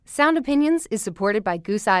Sound Opinions is supported by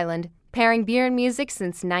Goose Island, pairing beer and music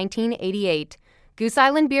since 1988. Goose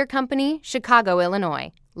Island Beer Company, Chicago,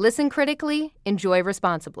 Illinois. Listen critically, enjoy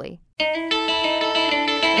responsibly. Here,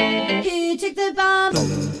 take the bomb.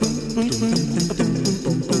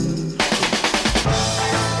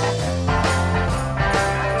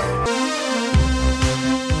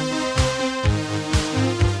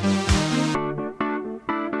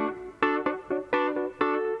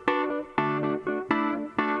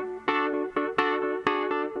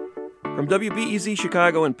 From WBEZ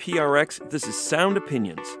Chicago and PRX, this is Sound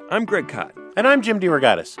Opinions. I'm Greg Kot. And I'm Jim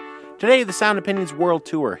DeRogatis. Today, the Sound Opinions World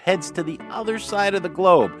Tour heads to the other side of the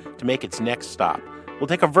globe to make its next stop. We'll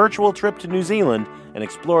take a virtual trip to New Zealand and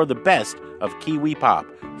explore the best of Kiwi pop,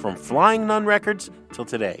 from Flying Nun Records till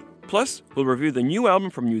today. Plus, we'll review the new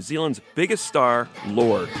album from New Zealand's biggest star,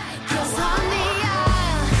 Lorde.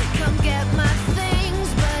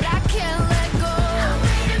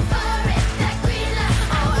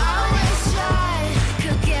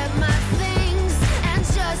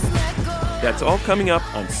 That's all coming up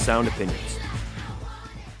on Sound Opinions.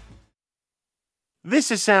 This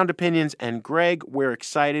is Sound Opinions, and Greg, we're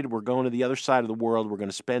excited. We're going to the other side of the world. We're going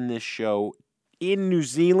to spend this show in New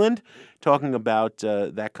Zealand talking about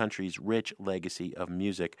that country's rich legacy of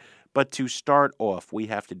music. But to start off, we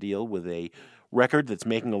have to deal with a record that's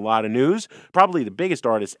making a lot of news, probably the biggest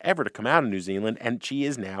artist ever to come out of New Zealand, and she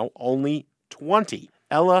is now only 20.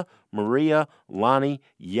 Ella Maria Lonnie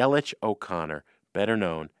Yelich O'Connor, better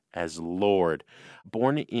known as Lorde.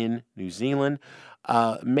 Born in New Zealand,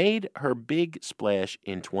 made her big splash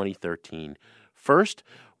in 2013. First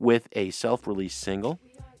with a self-released single.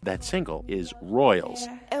 That single is Royals.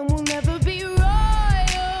 And we'll never be royals.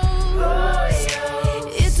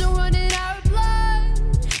 It's a run in our blood.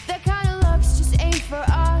 That kind of luck's just ain't for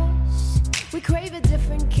us. We crave a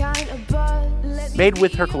different kind of buzz. Made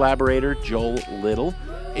with her collaborator Joel Little,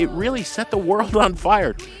 it really set the world on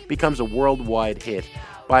fire. Becomes a worldwide hit.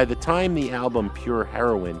 By the time the album Pure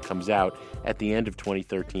Heroin comes out at the end of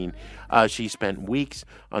 2013, she spent weeks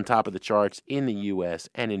on top of the charts in the U.S.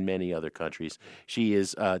 and in many other countries. She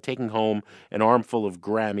is taking home an armful of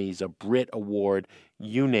Grammys, a Brit Award,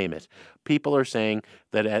 you name it. People are saying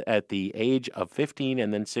that at the age of 15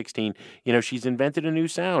 and then 16, she's invented a new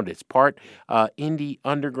sound. It's part indie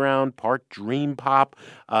underground, part dream pop.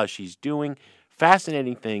 She's doing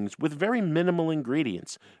fascinating things with very minimal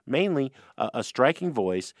ingredients, mainly a striking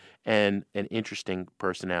voice and an interesting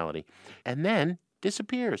personality. And then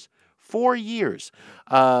disappears. 4 years.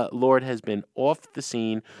 Lorde has been off the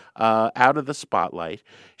scene, out of the spotlight.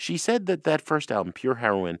 She said that first album, Pure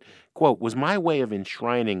Heroin, quote, was my way of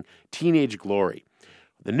enshrining teenage glory.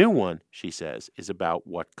 The new one, she says, is about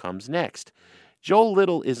what comes next. Joel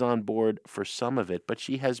Little is on board for some of it, but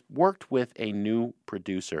she has worked with a new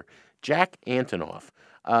producer, Jack Antonoff.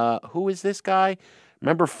 Who is this guy?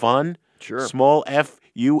 Remember Fun? Sure. Small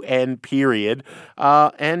F-U-N period.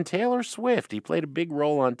 And Taylor Swift. He played a big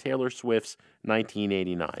role on Taylor Swift's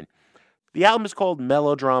 1989. The album is called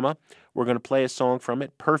Melodrama. We're going to play a song from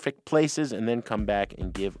it, Perfect Places, and then come back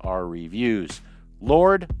and give our reviews.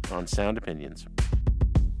 Lorde on Sound Opinions.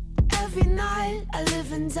 Every night I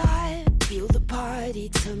live and die, feel the party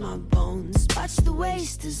to my bones. Watch the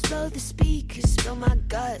wasters blow the speakers, spill my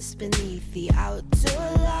guts beneath the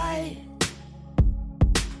outdoor light.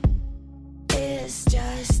 It's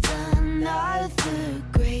just another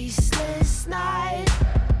graceless night.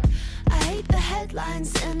 I hate the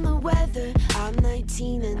headlines and the weather. I'm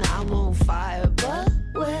 19 and I'm on fire, but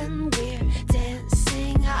when we're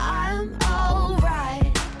dancing, I'm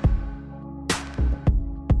alright.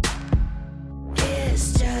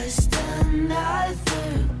 It's just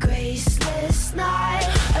another graceless night.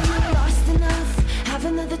 Are you lost enough? Have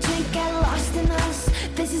another drink, get lost in us.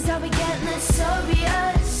 This is how we get, and it's so be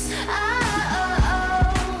us.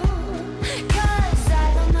 Cause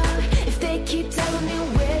I don't know if they keep telling me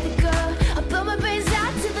where to go. I'll blow my brains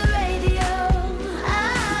out to the radio.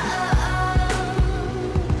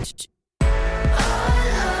 All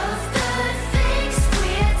of the things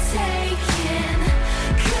we're taking,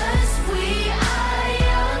 cause we are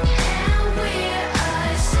young and we're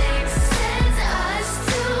ashamed. Send us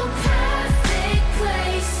to perfect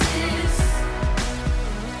places.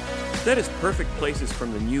 That is Perfect Places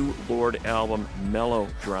from the new Lorde album,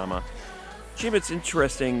 Melodrama. Jim, it's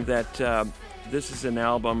interesting that this is an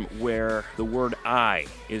album where the word I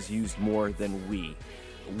is used more than we.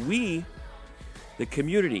 We, the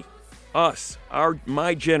community, us,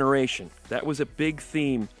 my generation, that was a big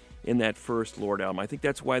theme in that first Lorde album. I think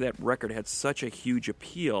that's why that record had such a huge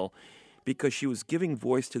appeal, because she was giving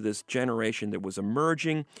voice to this generation that was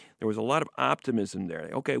emerging. There was a lot of optimism there.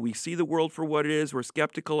 Okay, we see the world for what it is. We're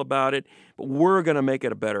skeptical about it, but we're going to make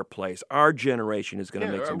it a better place. Our generation is going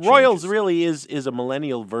to make some Royals changes. really is a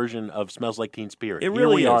millennial version of Smells Like Teen Spirit. It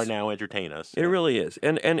really Here we is. are now, entertain us. It really is.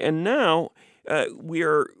 And now we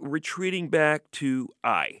are retreating back to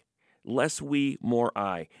I. Less we, more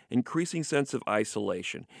I. Increasing sense of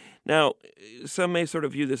isolation. Now, some may sort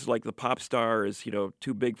of view this like the pop star is,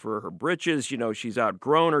 too big for her britches. She's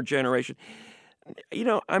outgrown her generation.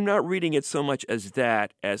 I'm not reading it so much as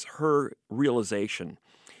that, as her realization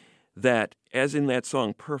that, as in that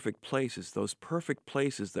song, Perfect Places, those perfect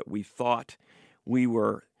places that we thought we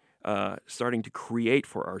were starting to create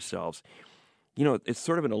for ourselves, it's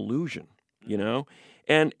sort of an illusion,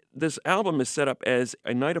 And this album is set up as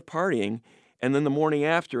a night of partying, and then the morning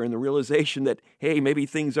after, and the realization that, hey, maybe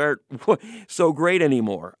things aren't so great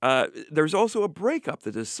anymore. There's also a breakup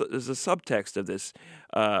that is a subtext of this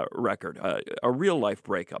record, a real-life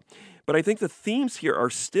breakup. But I think the themes here are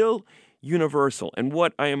still universal. And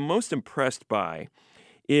what I am most impressed by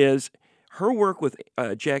is her work with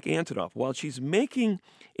Jack Antonoff. While she's making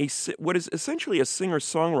what is essentially a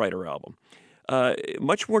singer-songwriter album,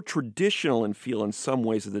 much more traditional in feel in some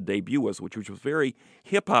ways than the debut was, which was a very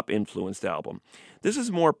hip-hop influenced album. This is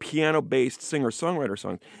more piano-based singer-songwriter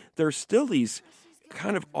songs. There are still these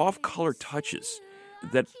kind of off-color touches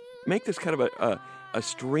that make this kind of a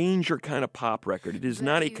stranger kind of pop record. It is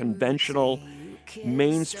not a conventional,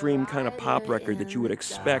 mainstream kind of pop record that you would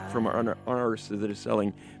expect from an artist that is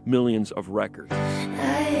selling millions of records. I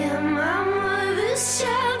am my mother's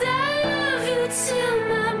child. I love you till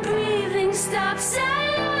my breathing stops.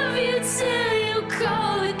 I love you till you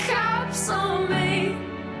call the cops on me.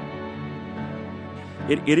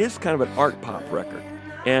 It is kind of an art pop record.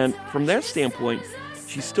 And from that standpoint,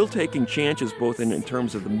 she's still taking chances both in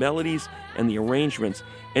terms of the melodies and the arrangements.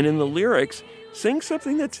 And in the lyrics, saying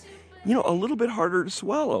something that's, a little bit harder to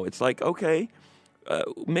swallow. It's like, okay,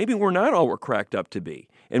 maybe we're not all we're cracked up to be.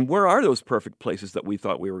 And where are those perfect places that we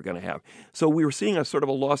thought we were going to have? So we were seeing a sort of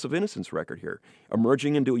a loss of innocence record here,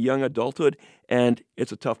 emerging into a young adulthood, and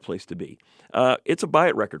it's a tough place to be. It's a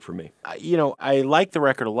buy-it record for me. I like the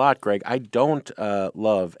record a lot, Greg. I don't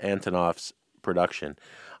love Antonoff's production.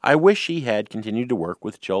 I wish he had continued to work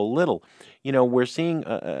with Joel Little. We're seeing,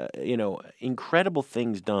 incredible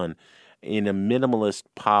things done in a minimalist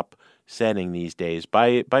pop setting these days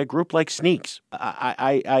by a group like Sneaks.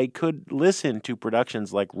 I could listen to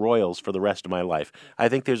productions like Royals for the rest of my life. I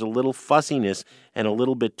think there's a little fussiness and a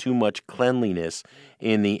little bit too much cleanliness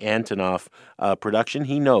in the Antonoff production.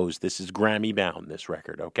 He knows this is Grammy-bound, this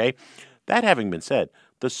record, okay? That having been said,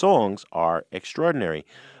 the songs are extraordinary.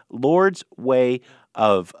 Lorde's way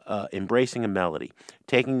of embracing a melody,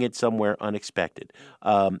 taking it somewhere unexpected,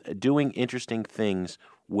 doing interesting things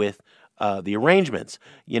with the arrangements,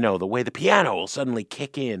 the way the piano will suddenly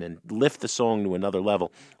kick in and lift the song to another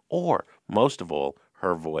level, or, most of all,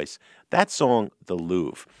 her voice. That song, The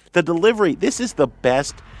Louvre. The delivery, this is the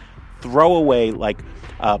best throwaway,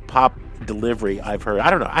 pop delivery I've heard.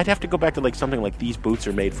 I don't know. I'd have to go back to something like These Boots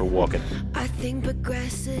Are Made for Walking. I think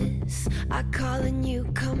progresses are calling you,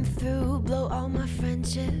 come through, blow all my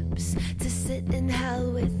friendships to sit in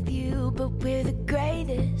hell with you, but we're the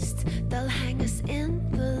greatest. They'll hang us in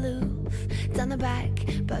the Louvre, down the back,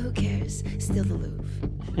 but who cares? Still the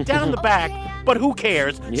Louvre. Down the back, but who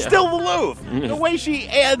cares? Yeah. Still the Louvre. The way she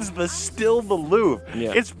adds the still the Louvre,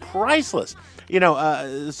 it's priceless.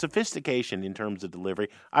 Sophistication in terms of delivery.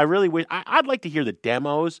 I really wish I'd like to hear the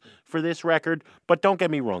demos for this record, but don't get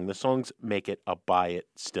me wrong, the songs make it a buy it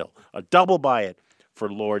still. A double buy it for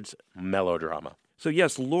Lorde's melodrama. So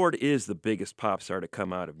yes, Lorde is the biggest pop star to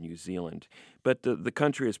come out of New Zealand, but the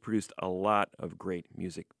country has produced a lot of great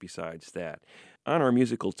music besides that. On our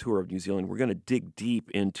musical tour of New Zealand, we're going to dig deep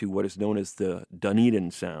into what is known as the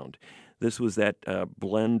Dunedin Sound. This was that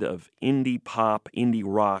blend of indie pop, indie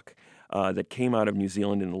rock, that came out of New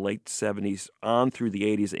Zealand in the late 70s on through the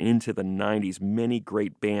 80s and into the 90s. Many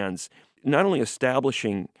great bands, not only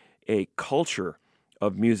establishing a culture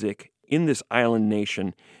of music in this island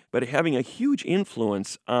nation, but having a huge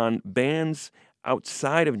influence on bands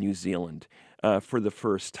outside of New Zealand for the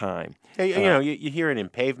first time. You hear it in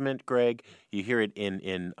Pavement, Greg. You hear it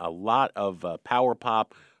in a lot of power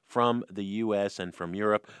pop from the U.S. and from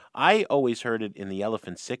Europe. I always heard it in the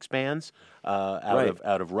Elephant Six bands out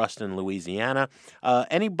of Ruston, Louisiana.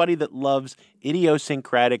 Anybody that loves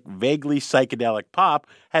idiosyncratic, vaguely psychedelic pop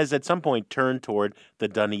has at some point turned toward the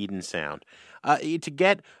Dunedin Sound. To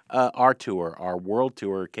get our tour, our world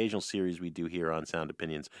tour, occasional series we do here on Sound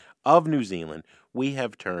Opinions of New Zealand, we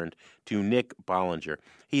have turned to Nick Bollinger.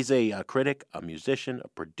 He's a critic, a musician, a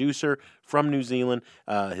producer from New Zealand.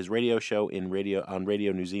 His radio show on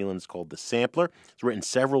Radio New Zealand is called The Sampler. He's written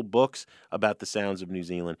several books about the sounds of New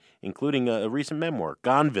Zealand, including a recent memoir,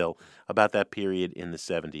 Gonville, about that period in the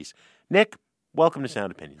 70s. Nick, welcome to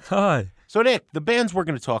Sound Opinions. Hi. So, Nick, the bands we're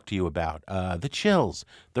going to talk to you about, the Chills,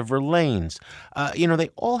 the Verlaines, they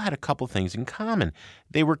all had a couple things in common.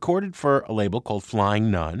 They recorded for a label called Flying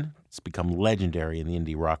Nun. It's become legendary in the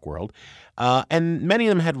indie rock world. And many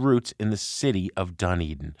of them had roots in the city of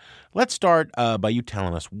Dunedin. Let's start by you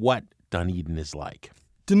telling us what Dunedin is like.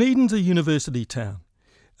 Dunedin's a university town.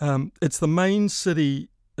 It's the main city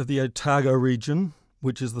of the Otago region,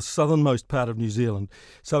 which is the southernmost part of New Zealand.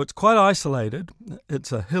 So it's quite isolated.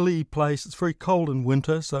 It's a hilly place. It's very cold in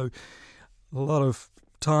winter, so a lot of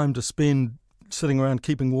time to spend sitting around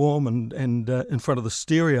keeping warm and in front of the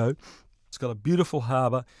stereo. It's got a beautiful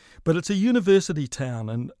harbour, but it's a university town,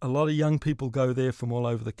 and a lot of young people go there from all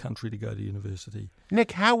over the country to go to university.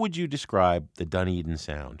 Nick, how would you describe the Dunedin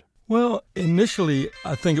Sound? Well, initially,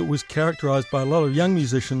 I think it was characterised by a lot of young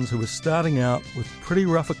musicians who were starting out with pretty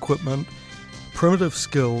rough equipment, primitive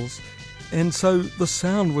skills, and so the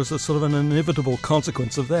sound was a sort of an inevitable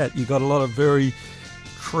consequence of that. You got a lot of very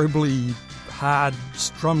trebly, hard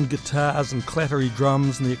strummed guitars and clattery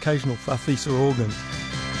drums and the occasional farfisa organ.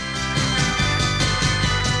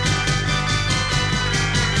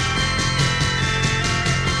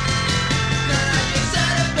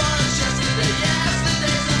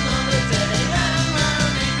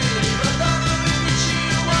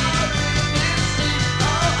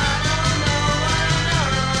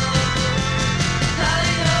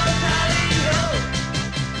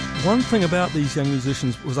 One thing about these young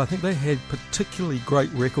musicians was I think they had particularly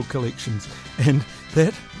great record collections, and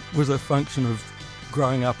that was a function of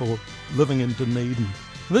growing up or living in Dunedin.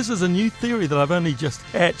 This is a new theory that I've only just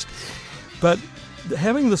hatched, but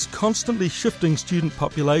having this constantly shifting student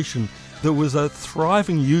population, there was a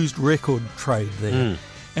thriving used record trade there.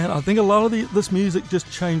 And I think a lot of this music just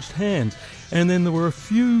changed hands. And then there were a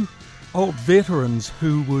few old veterans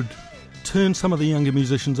who would turn some of the younger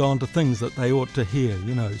musicians on to things that they ought to hear,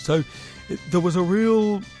 So there was a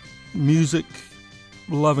real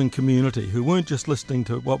music-loving community who weren't just listening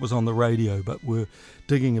to what was on the radio, but were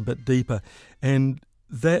digging a bit deeper. And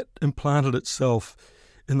that implanted itself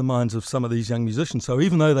in the minds of some of these young musicians. So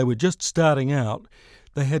even though they were just starting out,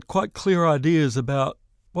 they had quite clear ideas about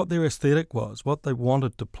what their aesthetic was, what they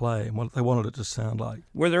wanted to play, and what they wanted it to sound like.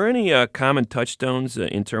 Were there any common touchstones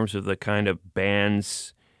in terms of the kind of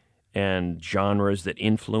bands and genres that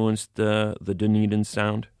influenced the Dunedin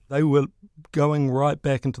sound? They were going right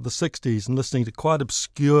back into the 60s and listening to quite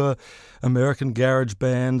obscure American garage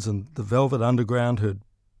bands and the Velvet Underground, who had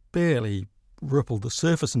barely rippled the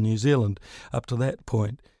surface in New Zealand up to that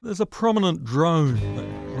point. There's a prominent drone that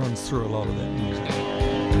runs through a lot of that music.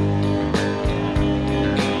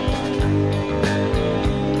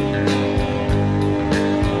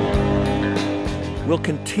 We'll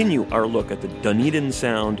continue our look at the Dunedin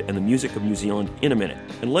sound and the music of New Zealand in a minute.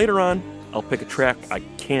 And later on, I'll pick a track I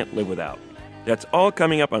can't live without. That's all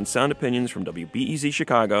coming up on Sound Opinions from WBEZ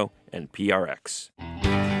Chicago and PRX. In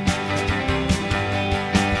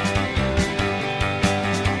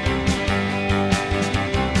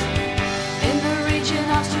the region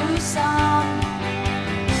of Tucson,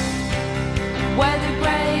 where the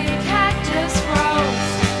great cactus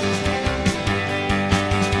grows,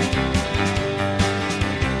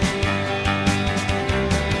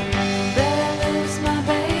 there lives my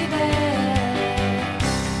baby,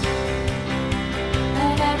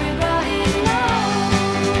 and everybody knows.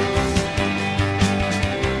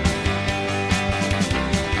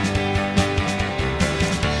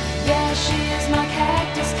 Yeah, she is my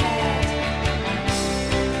cactus cat.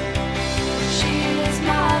 She is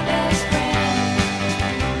my best friend.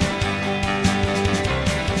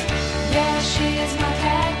 Yeah, she is my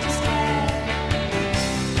cactus cat,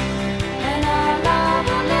 and our love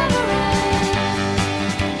will never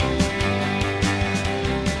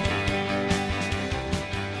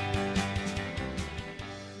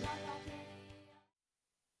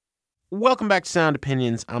Welcome back to Sound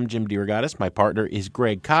Opinions. I'm Jim DeRogatis. My partner is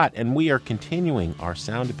Greg Cott, and we are continuing our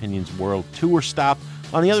Sound Opinions World Tour stop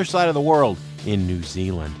on the other side of the world in New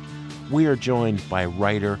Zealand. We are joined by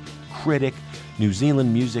writer, critic, New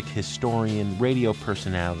Zealand music historian, radio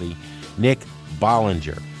personality, Nick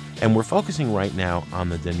Bollinger. And we're focusing right now on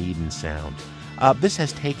the Dunedin Sound. This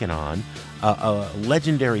has taken on a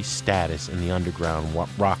legendary status in the underground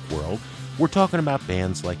rock world, We're talking about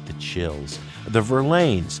bands like the Chills, the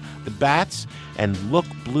Verlaines, the Bats, and Look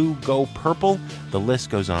Blue, Go Purple. The list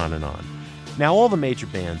goes on and on. Now, all the major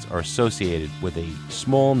bands are associated with a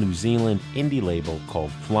small New Zealand indie label called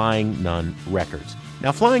Flying Nun Records.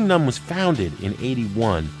 Now, Flying Nun was founded in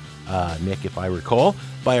 81, Nick, if I recall,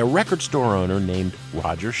 by a record store owner named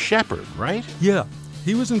Roger Shepard, right? Yeah.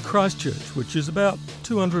 He was in Christchurch, which is about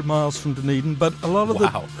 200 miles from Dunedin, but a lot of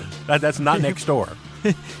that's not next door.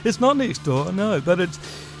 It's not next door, no, but it's,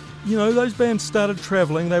 those bands started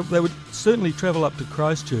travelling. They would certainly travel up to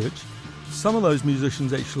Christchurch. Some of those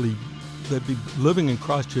musicians actually, they'd be living in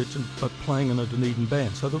Christchurch but playing in a Dunedin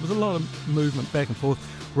band. So there was a lot of movement back and forth.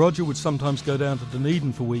 Roger would sometimes go down to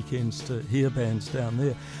Dunedin for weekends to hear bands down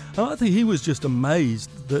there. And I think he was just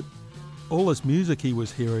amazed that all this music he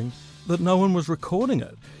was hearing, that no one was recording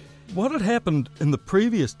it. What had happened in the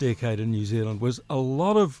previous decade in New Zealand was a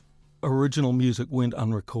lot of original music went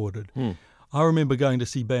unrecorded. I remember going to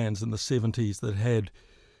see bands in the 70s that had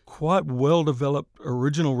quite well-developed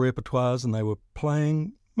original repertoires, and they were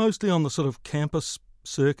playing mostly on the sort of campus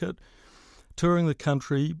circuit, touring the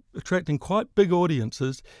country, attracting quite big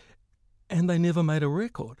audiences, and they never made a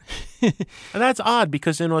record. And that's odd,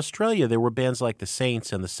 because in Australia there were bands like the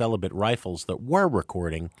Saints and the Celibate Rifles that were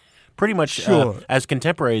recording pretty much as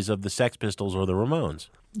contemporaries of the Sex Pistols or the Ramones.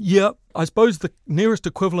 Yeah, I suppose the nearest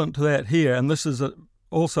equivalent to that here, and this is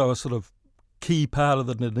also a sort of key part of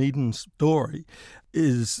the Dunedin story,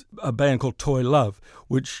 is a band called Toy Love,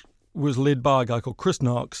 which was led by a guy called Chris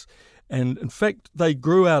Knox. And in fact, they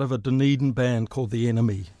grew out of a Dunedin band called The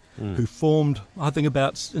Enemy, who formed, I think,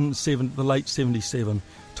 about in the late 77,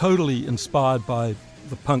 totally inspired by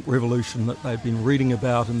the punk revolution that they'd been reading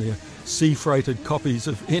about in their sea-freighted copies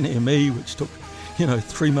of NME, which took,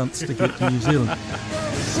 3 months to get to New Zealand.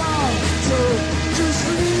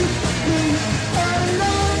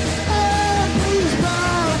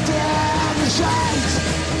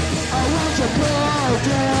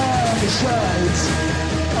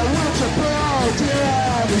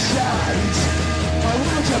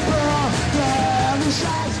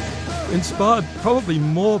 Inspired probably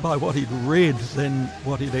more by what he'd read than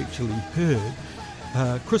what he'd actually heard.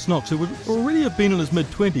 Chris Knox, who would already have been in his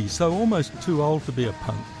mid-20s, so almost too old to be a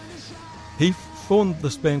punk, he formed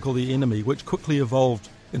this band called The Enemy, which quickly evolved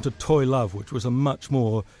into Toy Love, which was a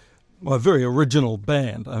very original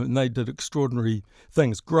band. I mean, they did extraordinary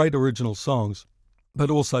things, great original songs, but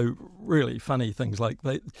also really funny things. Like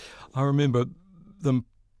I remember them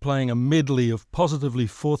playing a medley of Positively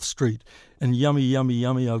 4th Street and Yummy, Yummy,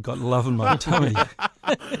 Yummy, I've Got Love in My Tummy.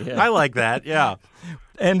 I like that, yeah.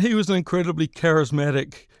 And he was an incredibly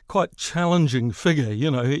charismatic, quite challenging figure.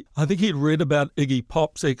 I think he'd read about Iggy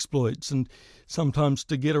Pop's exploits, and sometimes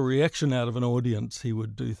to get a reaction out of an audience, he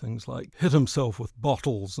would do things like hit himself with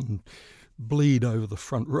bottles and bleed over the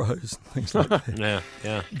front rows and things like that.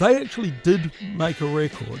 Yeah. They actually did make a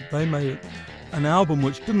record. They made an album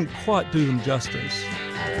which didn't quite do them justice.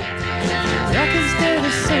 Records there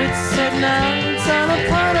to sits at night on a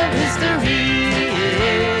part of history.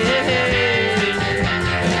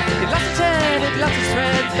 It lost its head, it lost its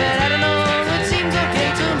thread, but I don't know, it seems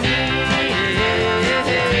okay to me.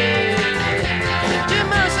 Jim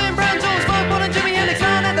Morrison, Brown Jones, Bob Paul and Jimmy Hendrix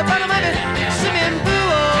lying at the bottom of it, Simeon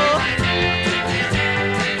Boo.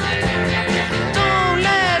 Don't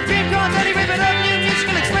let Dream Corn, Teddy rip it up, New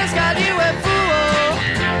Musical Express got you a fool.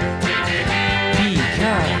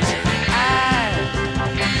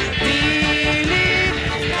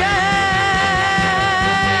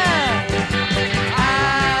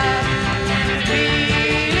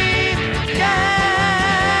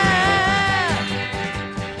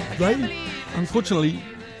 Because they unfortunately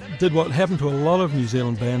did what happened to a lot of New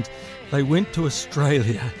Zealand bands. They went to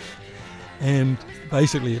Australia and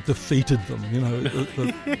basically it defeated them.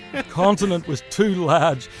 The continent was too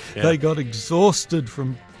large. Yeah. They got exhausted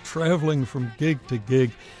from travelling from gig to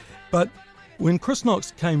gig. But when Chris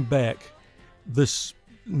Knox came back, this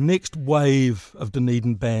next wave of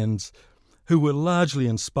Dunedin bands who were largely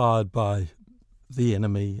inspired by The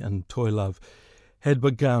Enemy and Toy Love had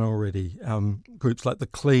begun already. Groups like The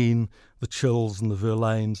Clean, The Chills and The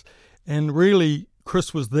Verlaines. And really,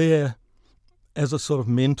 Chris was there as a sort of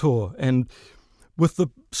mentor. And with the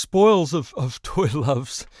spoils of Toy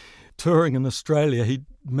Love's touring in Australia, he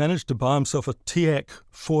managed to buy himself a TIAC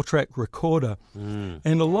 4-track recorder.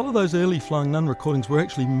 And a lot of those early Flying Nun recordings were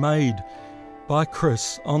actually made by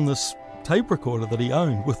Chris on this tape recorder that he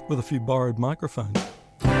owned with a few borrowed microphones.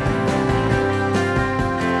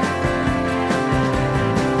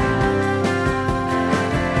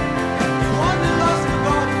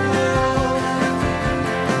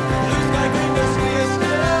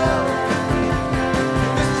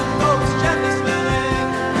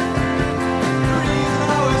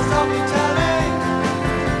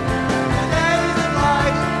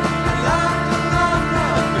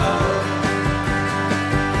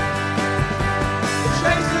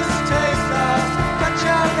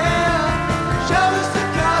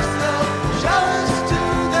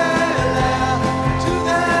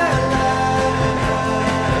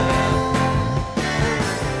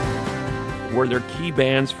 were there key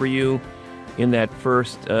bands for you in that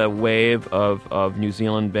first wave of New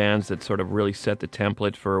Zealand bands that sort of really set the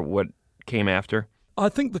template for what came after? I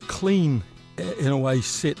think the Clean, in a way,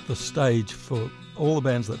 set the stage for all the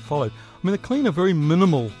bands that followed. I mean, the Clean are very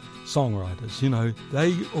minimal songwriters, you know.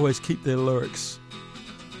 They always keep their lyrics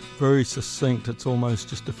very succinct. It's almost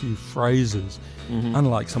just a few phrases,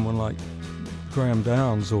 unlike someone like Graham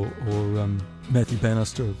Downes or Matthew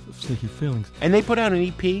Bannister of Sneaky Feelings. And they put out an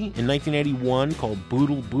EP in 1981 called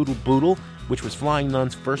Boodle, Boodle, Boodle, which was Flying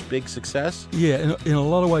Nun's first big success. Yeah, in a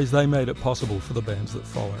lot of ways they made it possible for the bands that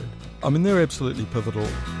followed. I mean, they're absolutely pivotal.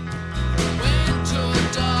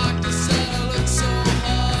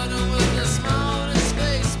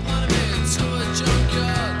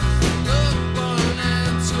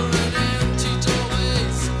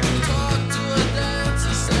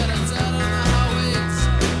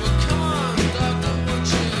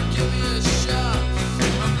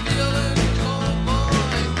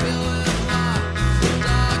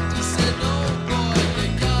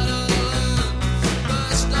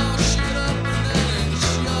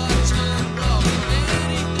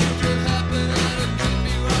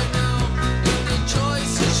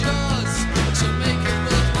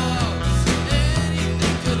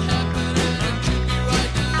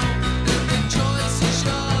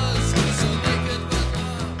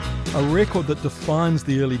 A record that defines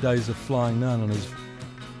the early days of Flying Nun and is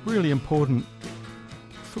really important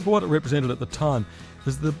for what it represented at the time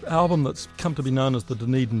is the album that's come to be known as the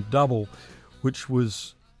Dunedin Double, which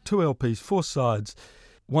was 2 LPs, 4 sides,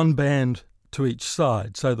 one band to each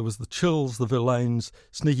side. So there was the Chills, the Verlaines,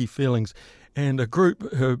 Sneaky Feelings, and a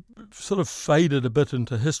group who sort of faded a bit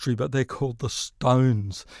into history, but they're called the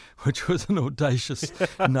Stones, which was an audacious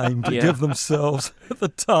name to give themselves at the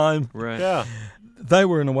time. Right. Yeah. They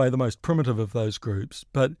were, in a way, the most primitive of those groups,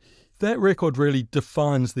 but that record really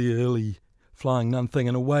defines the early Flying Nun thing.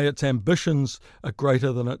 In a way, its ambitions are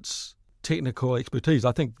greater than its technical expertise.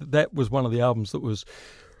 I think that was one of the albums that was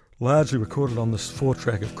largely recorded on this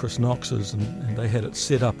 4-track of Chris Knox's, and they had it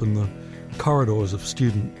set up in the corridors of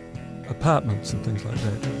student apartments and things like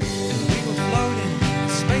that. And we were floating in a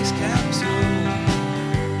space capsule.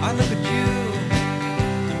 I look at you,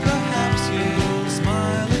 and perhaps you'll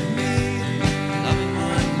smile at me, loving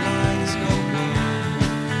my kaleidoscope.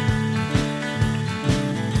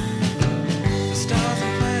 The stars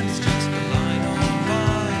and planets just a line on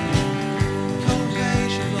line,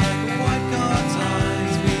 congregation like a white god's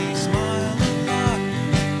eyes. We smile and rock,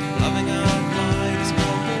 loving our kaleidoscope.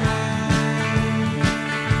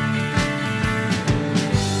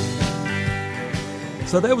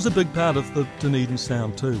 So that was a big part of the Dunedin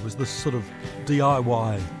Sound too, was this sort of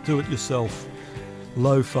DIY, do-it-yourself,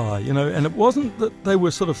 lo-fi, you know, and it wasn't that they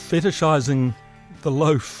were sort of fetishizing the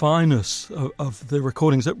low-finess of their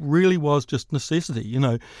recordings. It really was just necessity, you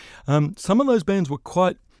know. Some of those bands were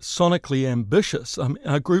quite sonically ambitious.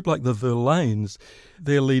 A group like the Verlaines,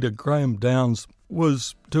 their leader Graham Downes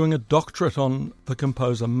was doing a doctorate on the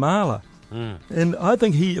composer Mahler. And I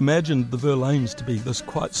think he imagined the Verlaines to be this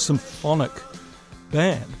quite symphonic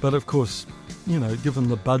band, but of course, you know, given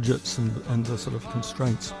the budgets and the sort of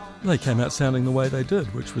constraints, they came out sounding the way they did,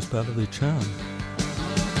 which was part of their charm.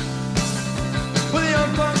 Well, the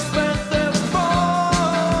young bucks spent their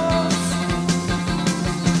force.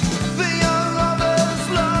 The young lovers'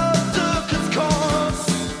 love took its course.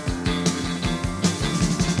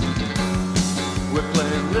 We're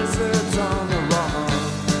playing lizards on the run.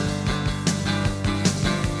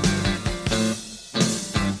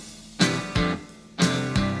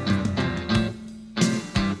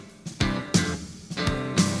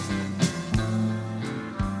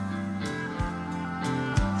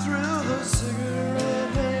 Through the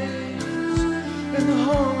cigarette haze in the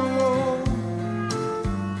hunger room,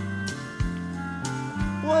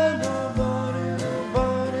 when nobody.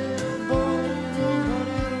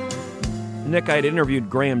 Nick, I'd interviewed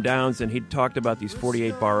Graham Downes, and he'd talked about these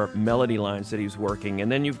 48-bar melody lines that he was working.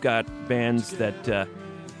 And then you've got bands that,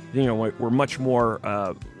 were much more,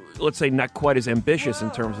 let's say, not quite as ambitious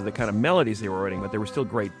in terms of the kind of melodies they were writing, but they were still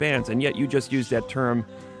great bands. And yet you just used that term,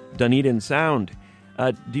 Dunedin Sound.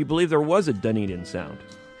 Do you believe there was a Dunedin Sound?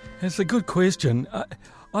 It's a good question.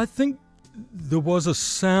 I think there was a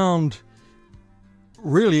sound.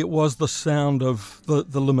 Really, it was the sound of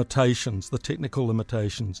the limitations, the technical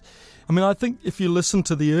limitations. I mean, I think if you listen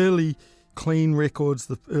to the early Clean records,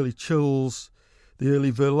 the early Chills, the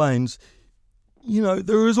early Verlaines, you know,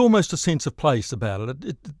 there is almost a sense of place about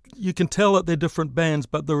it. You can tell that they're different bands,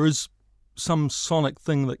 but there is some sonic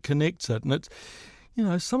thing that connects it. And it's, you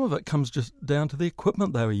know, some of it comes just down to the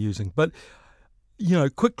equipment they were using. But, you know,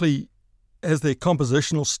 quickly as their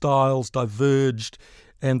compositional styles diverged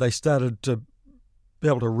and they started to be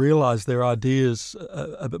able to realise their ideas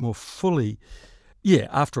a bit more fully,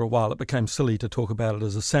 after a while it became silly to talk about it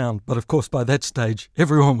as a sound. But of course, by that stage,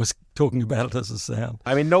 everyone was talking about it as a sound.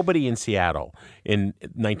 I mean, nobody in Seattle in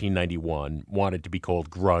 1991 wanted to be called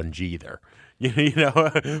grunge either.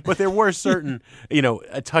 But there were certain,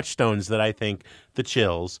 touchstones that I think the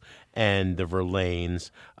Chills and the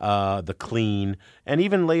Verlaines, the Clean, and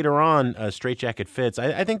even later on, Straight Jacket Fitz,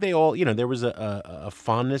 I think they all, there was a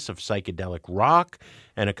fondness of psychedelic rock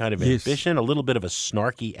and a kind of ambition, a little bit of a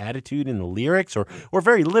snarky attitude in the lyrics, or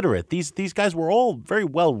very literate. These guys were all very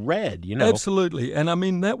well read, Absolutely. And I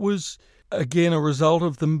mean, that was, again, a result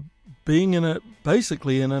of them being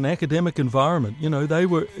basically in an academic environment. They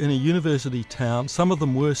were in a university town. Some of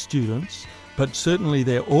them were students, but certainly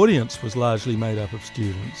their audience was largely made up of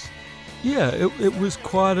students. It was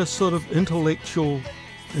quite a sort of intellectual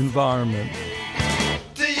environment.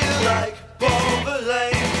 Do you like Bob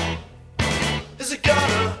Verlaine? Is it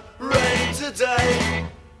gonna rain today?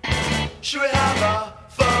 Should we have a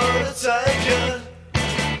photo taken?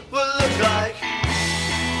 Will it look like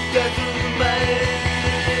death in the May?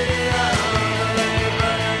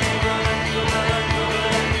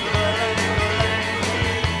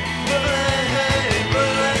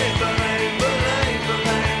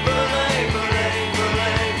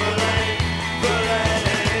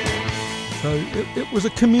 It was a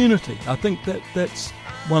community. I think that's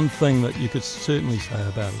one thing that you could certainly say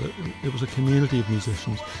about it. It was a community of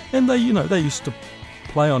musicians, and they used to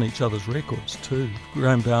play on each other's records too.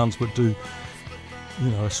 Graham Downes would do,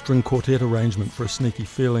 a string quartet arrangement for a Sneaky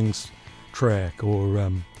Feelings track,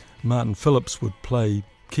 or Martin Phillips would play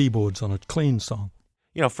keyboards on a Clean song.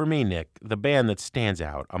 For me, Nick, the band that stands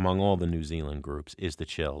out among all the New Zealand groups is the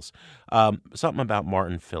Chills. Something about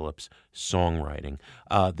Martin Phillips' songwriting,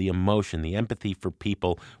 the emotion, the empathy for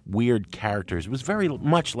people, weird characters. It was very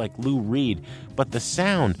much like Lou Reed, but the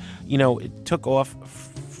sound, it took off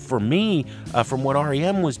for me from what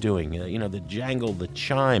R.E.M. was doing. The jangle, the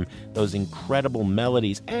chime, those incredible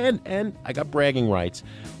melodies, and I got bragging rights.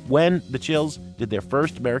 When the Chills did their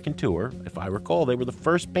first American tour, if I recall, they were the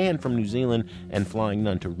first band from New Zealand and Flying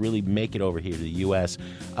Nun to really make it over here to the U.S.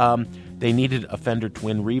 They needed a Fender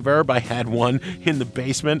Twin Reverb. I had one in the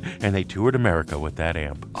basement, and they toured America with that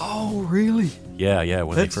amp. Oh, really? Yeah,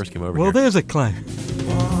 when they first came over here. Well, there's a claim.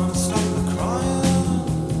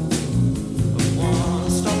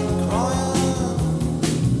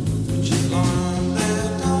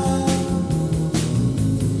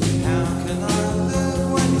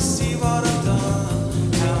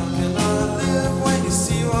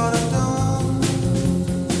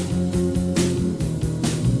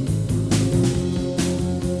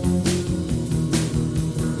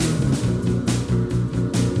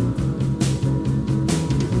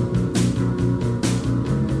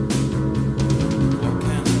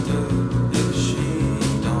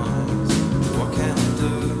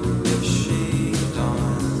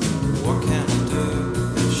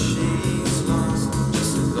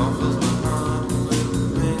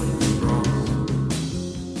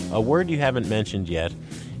 A word you haven't mentioned yet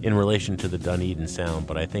in relation to the Dunedin Sound,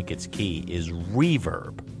 but I think it's key, is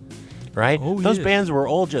reverb. Right? Oh, Those yes. bands were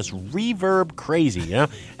all just reverb crazy,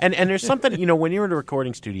 And there's something, when you're in a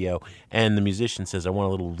recording studio and the musician says, I want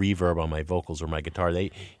a little reverb on my vocals or my guitar,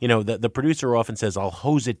 the producer often says, I'll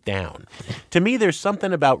hose it down. To me, there's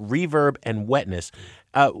something about reverb and wetness.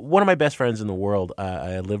 One of my best friends in the world,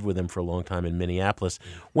 I lived with him for a long time in Minneapolis,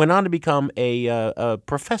 went on to become a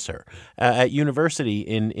professor at university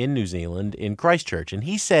in New Zealand, in Christchurch. And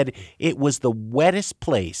he said it was the wettest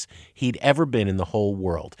place he'd ever been in the whole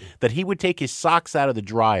world, that he would take his socks out of the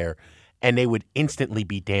dryer and they would instantly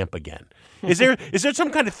be damp again. Is there some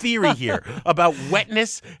kind of theory here about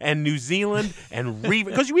wetness and New Zealand and reverb?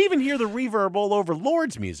 Because you even hear the reverb all over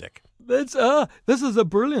Lorde's music. This is a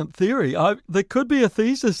brilliant theory. There could be a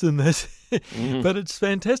thesis in this, but it's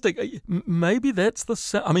fantastic. Maybe that's the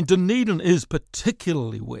sound. I mean, Dunedin is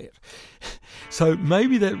particularly wet, so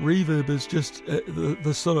maybe that reverb is just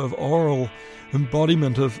the sort of oral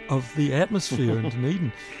embodiment of the atmosphere in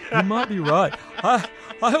Dunedin. You might be right. I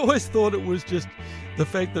always thought it was just the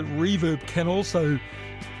fact that reverb can also,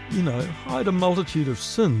 hide a multitude of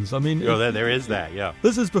sins. I mean, there is that, yeah.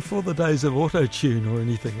 This is before the days of auto-tune or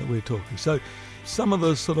anything that we're talking. So some of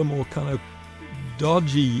the sort of more kind of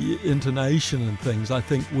dodgy intonation and things, I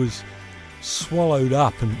think, was swallowed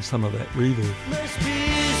up in some of that reverb. Must be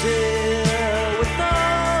easy with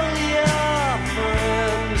all your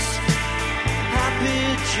friends.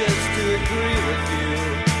 Happy just to agree with you.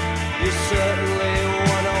 You certainly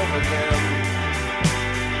won over them.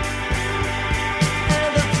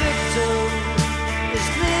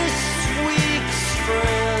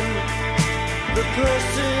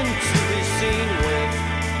 person to be seen with,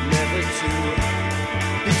 never to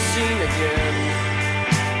be seen again.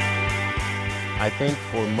 I think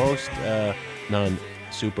for most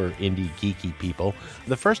non-super indie geeky people,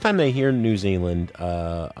 the first time they hear New Zealand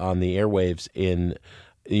on the airwaves in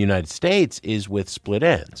the United States is with Split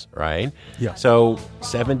Ends, right? Yeah. So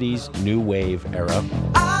 70s new wave era.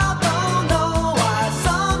 I don't know why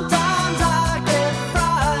sometimes I get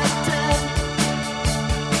frightened.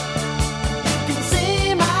 You can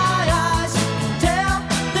see my eyes, tell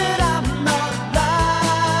that I'm not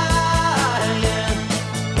lying.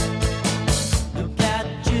 Look at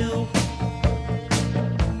you,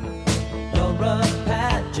 you're a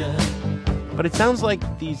pageant. But it sounds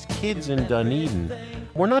like these kids in Dunedin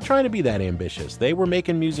were not trying to be that ambitious. They were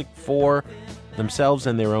making music for themselves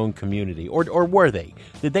and their own community. Or were they?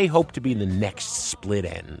 Did they hope to be the next Split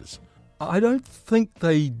Ends? I don't think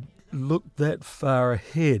they looked that far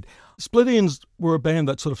ahead. Split Ends were a band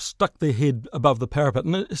that sort of stuck their head above the parapet,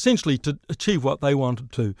 and essentially to achieve what they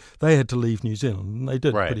wanted to, they had to leave New Zealand, and they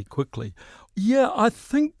did pretty quickly. Yeah, I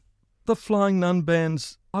think the Flying Nun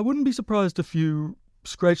bands, I wouldn't be surprised if you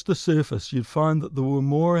scratched the surface, you'd find that there were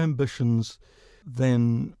more ambitions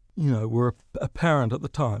than, were apparent at the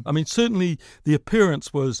time. I mean, certainly the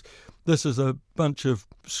appearance was, this is a bunch of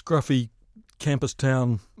scruffy campus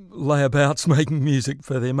town layabouts making music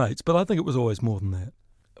for their mates, but I think it was always more than that.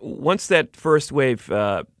 Once that first wave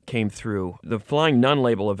came through, the Flying Nun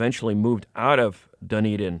label eventually moved out of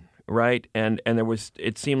Dunedin, right? And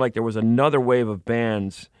it seemed like there was another wave of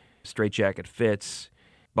bands, Straight Jacket Fits,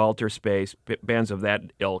 Balterspace, bands of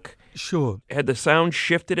that ilk. Sure. Had the sound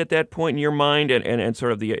shifted at that point in your mind and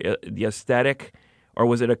sort of the aesthetic, or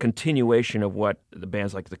was it a continuation of what the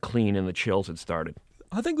bands like The Clean and The Chills had started?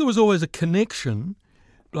 I think there was always a connection.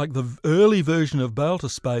 Like the early version of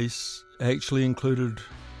Balterspace actually included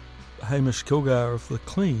Hamish Kilgar of The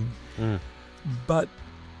Clean. But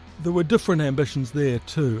there were different ambitions there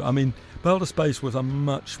too. I mean, Balterspace was a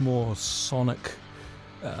much more sonic,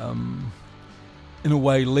 in a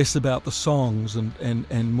way less about the songs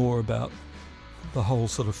and more about the whole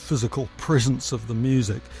sort of physical presence of the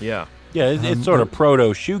music. Yeah. Yeah, it's sort of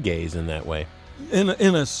proto-shoegaze in that way. In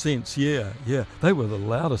a sense, yeah. They were the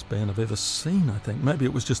loudest band I've ever seen, I think. Maybe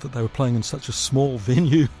it was just that they were playing in such a small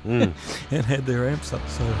venue and had their amps up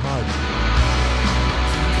so high.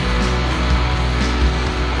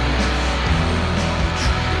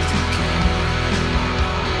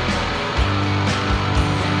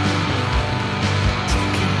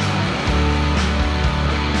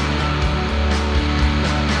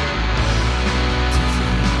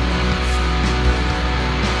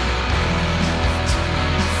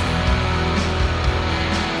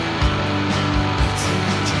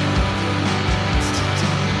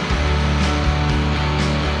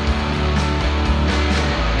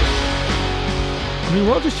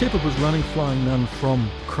 Roger Shepherd was running Flying Nun from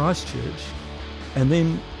Christchurch, and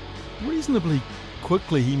then reasonably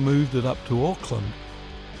quickly he moved it up to Auckland,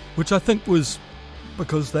 which I think was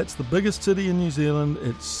because that's the biggest city in New Zealand.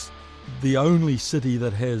 It's the only city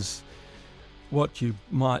that has what you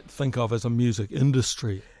might think of as a music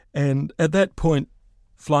industry. And at that point,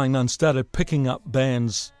 Flying Nun started picking up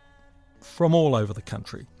bands from all over the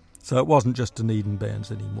country. So it wasn't just Dunedin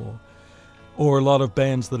bands anymore. Or a lot of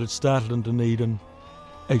bands that had started in Dunedin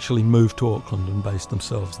actually moved to Auckland and based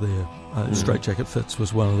themselves there. Straight Jacket Fits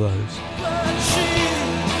was one of those.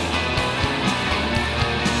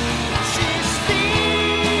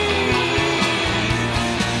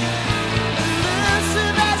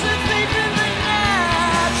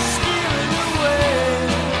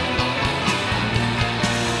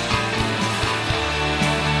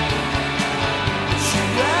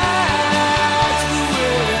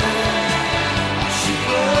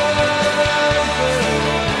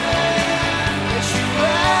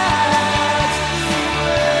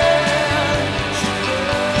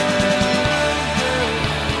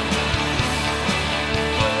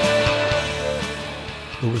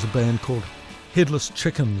 Band called Headless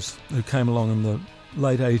Chickens who came along in the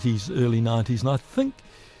late 80s, early 90s, and I think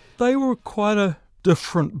they were quite a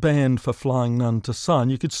different band for Flying Nun to sign.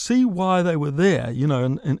 You could see why they were there, in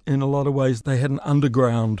a lot of ways they had an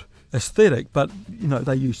underground aesthetic, but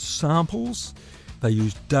they used samples, they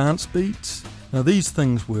used dance beats. Now these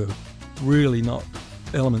things were really not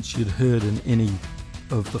elements you'd heard in any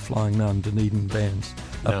of the Flying Nun Dunedin bands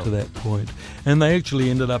up to that point. And they actually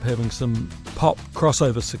ended up having some pop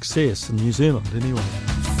crossover success in New Zealand anyway.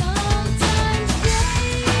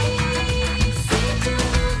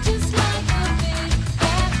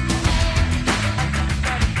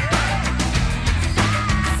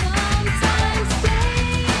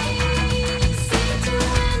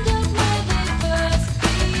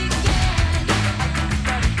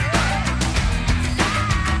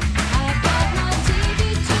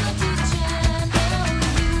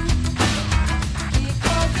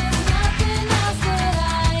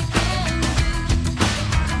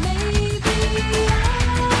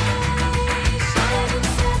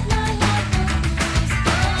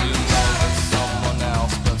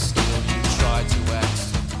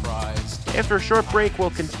 After a short break, we'll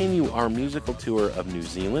continue our musical tour of New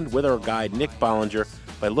Zealand with our guide Nick Bollinger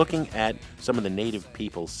by looking at some of the native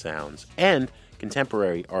people's sounds and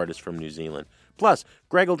contemporary artists from New Zealand. Plus,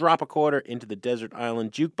 Greg will drop a quarter into the desert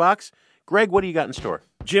island jukebox. Greg, what do you got in store?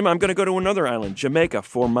 Jim, I'm going to go to another island, Jamaica,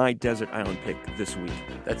 for my desert island pick this week.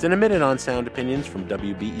 That's in a minute on Sound Opinions from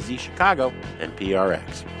WBEZ Chicago and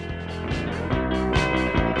PRX.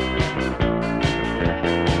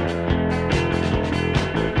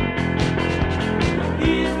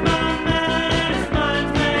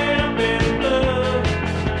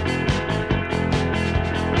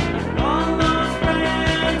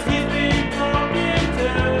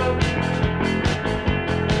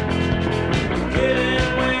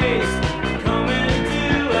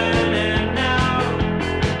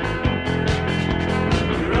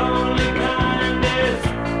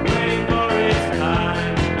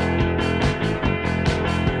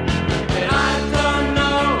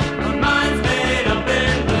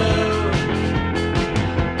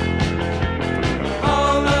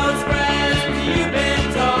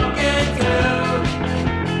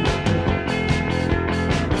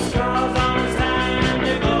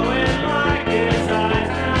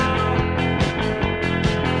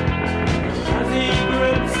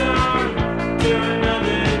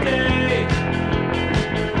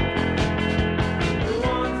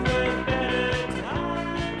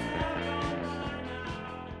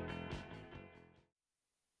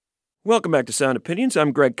 Welcome back to Sound Opinions.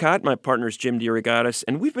 I'm Greg Cott. My partner is Jim DeRogatis,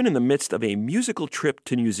 and we've been in the midst of a musical trip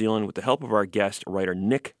to New Zealand with the help of our guest, writer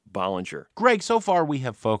Nick Bollinger. Greg, so far we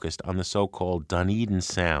have focused on the so-called Dunedin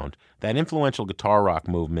Sound, that influential guitar rock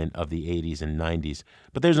movement of the 80s and 90s.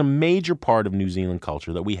 But there's a major part of New Zealand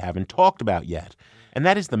culture that we haven't talked about yet, and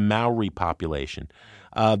that is the Maori population,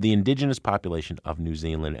 the indigenous population of New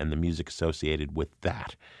Zealand and the music associated with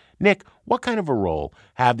that. Nick, what kind of a role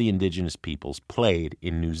have the indigenous peoples played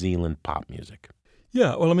in New Zealand pop music?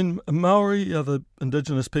 Yeah, well, I mean, Maori, the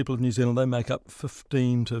indigenous people of New Zealand, they make up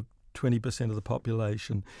 15 to 20% of the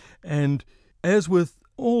population. And as with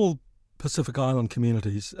all Pacific Island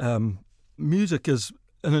communities, music is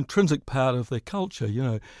an intrinsic part of their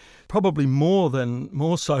culture, probably more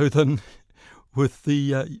so than with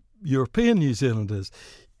the European New Zealanders.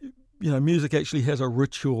 Music actually has a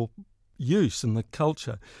ritual use in the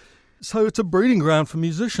culture. So it's a breeding ground for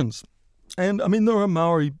musicians. And, I mean, there are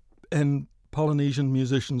Maori and Polynesian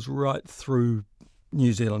musicians right through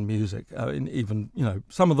New Zealand music. And even,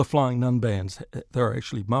 some of the Flying Nun bands, there are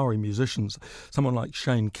actually Maori musicians. Someone like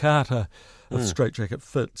Shane Carter of Straight Jacket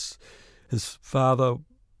Fitz. His father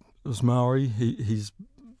was Maori. He's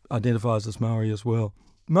identifies as Maori as well.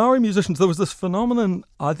 Maori musicians, there was this phenomenon,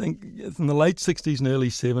 I think, in the late 60s and early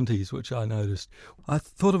 70s, which I noticed. I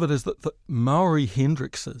thought of it as the Maori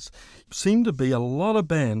Hendrixes. Seemed to be a lot of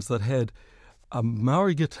bands that had a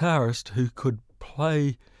Maori guitarist who could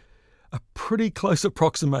play a pretty close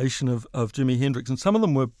approximation of Jimi Hendrix, and some of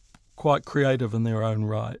them were quite creative in their own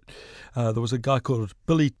right. There was a guy called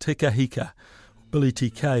Billy Tekahika, Billy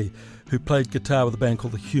TK, who played guitar with a band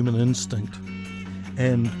called The Human Instinct.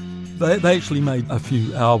 And they actually made a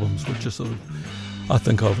few albums, which are sort of, I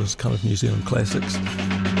think of as kind of New Zealand classics.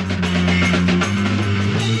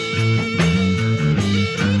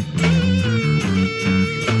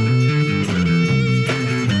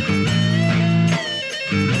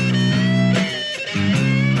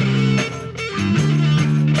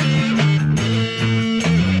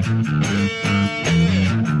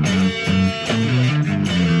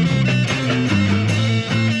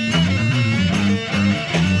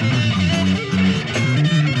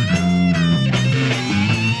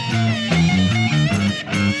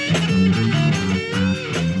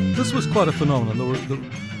 Quite a phenomenon.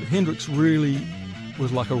 Hendrix really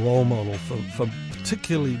was like a role model for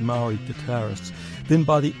particularly Maori guitarists. Then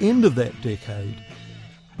by the end of that decade,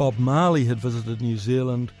 Bob Marley had visited New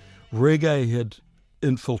Zealand, reggae had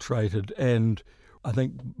infiltrated, and I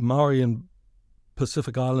think Maori and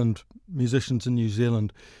Pacific Island musicians in New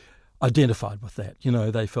Zealand identified with that.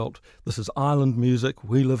 They felt this is island music,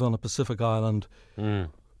 we live on a Pacific island.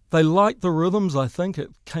 They liked the rhythms, I think. It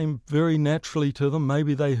came very naturally to them.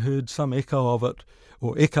 Maybe they heard some echo of it,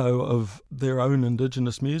 or echo of their own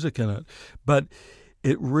indigenous music in it. But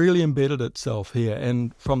it really embedded itself here.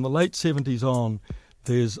 And from the late 70s on,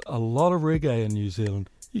 there's a lot of reggae in New Zealand.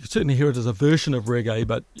 You can certainly hear it as a version of reggae,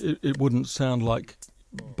 but it wouldn't sound like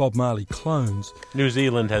Bob Marley clones. New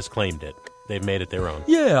Zealand has claimed it. They've made it their own.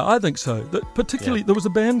 Yeah, I think so. Particularly, there was a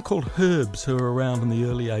band called Herbs who were around in the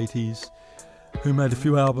early 80s, who made a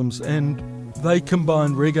few albums, and they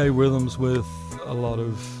combined reggae rhythms with a lot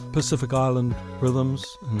of Pacific Island rhythms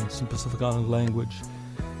and some Pacific Island language.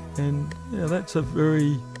 And yeah, that's a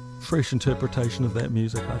very fresh interpretation of that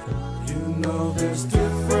music, I think. You know there's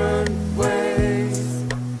different ways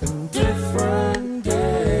and different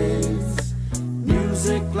days.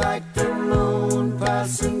 Music like the moon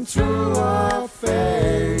passing through our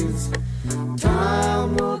face.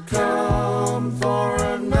 Time will come for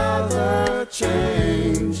another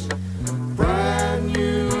change. Brand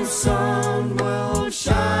new sun will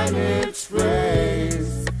shine its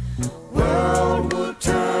rays. World will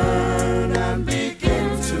turn and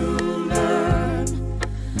begin to learn.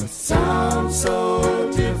 A sound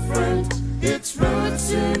so different, its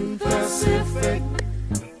roots in Pacific.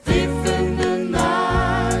 Thief in the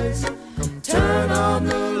night, turn on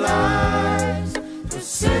the lights.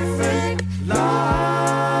 Pacific lights.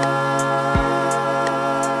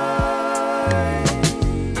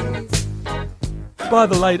 By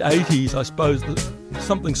the late 80s, I suppose that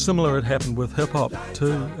something similar had happened with hip-hop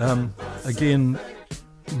too. Again,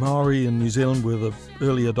 Maori and New Zealand were the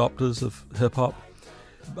early adopters of hip-hop.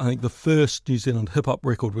 I think the first New Zealand hip-hop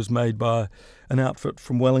record was made by an outfit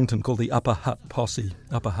from Wellington called the Upper Hutt Posse,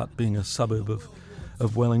 Upper Hutt being a suburb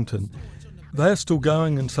of Wellington. They're still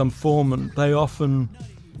going in some form, and they often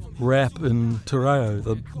rap in te reo,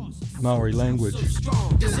 the Maori language.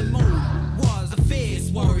 Was a fierce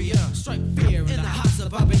warrior, strike fear in the hearts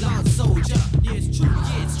of Babylon soldier. Yeah, it's true,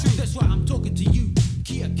 that's why I'm talking to you.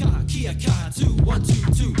 Kia kaha, 2, 1,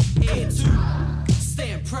 2, 2, air 2,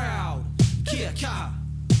 stand proud. Kia kaha,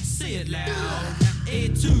 say it loud. Air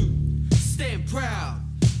 2, stand proud.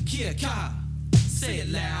 Kia kaha, say it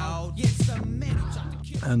loud. Yes, the man who tried to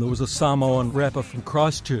kill. And there was a Samoan rapper from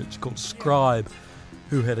Christchurch called Scribe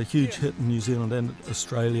who had a huge hit in New Zealand and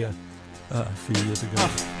Australia a few years ago.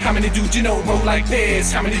 How many dudes you know roll like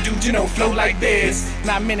this? How many dudes you know flow like this?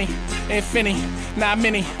 Not many, infinity. Not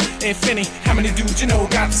many, infinity. How many dudes you know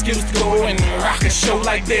got the skills to go and rock a show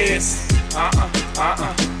like this?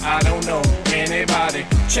 I don't know anybody.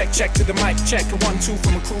 Check to the mic, check 1, 2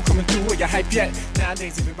 from a crew coming through. Are you hype yet?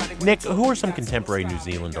 Nowadays everybody. Nick, who are some contemporary New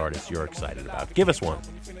Zealand artists you're excited about? Give us one.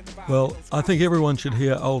 Well, I think everyone should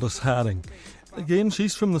hear Aldous Harding. Again,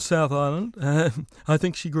 she's from the South Island. I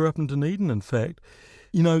think she grew up in Dunedin, in fact.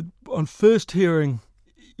 You know, on first hearing,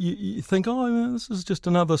 you think, oh, this is just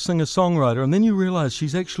another singer-songwriter. And then you realise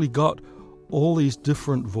she's actually got all these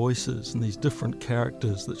different voices and these different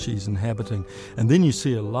characters that she's inhabiting. And then you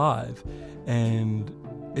see her live, and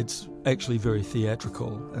it's actually very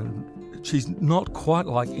theatrical. And she's not quite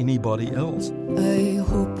like anybody else. I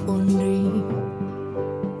hope one day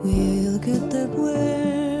we'll get that way.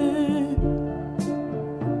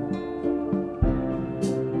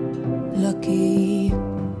 Lucky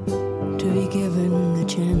to be given the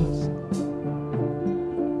chance.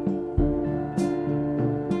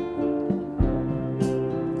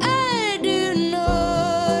 I do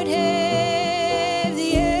not have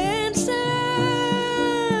the answer,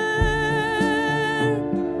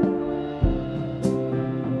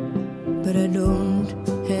 but I don't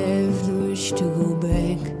have the wish to go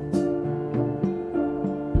back.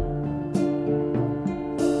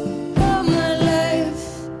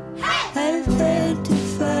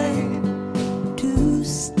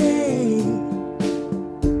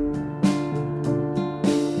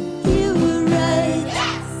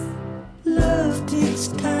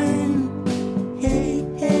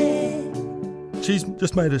 She's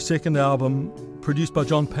just made her second album, produced by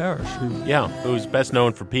John Parrish. Who's best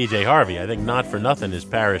known for PJ Harvey. I think not for nothing is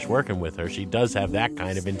Parrish working with her. She does have that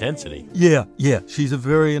kind of intensity. Yeah. She's a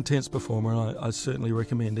very intense performer, and I certainly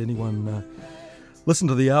recommend anyone listen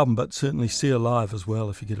to the album, but certainly see her live as well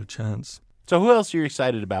if you get a chance. So who else are you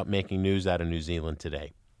excited about making news out of New Zealand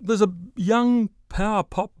today? There's a young power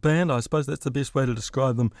pop band, I suppose that's the best way to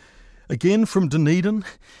describe them. Again, from Dunedin.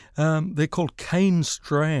 They're called Kane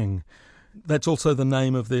Strang. That's also the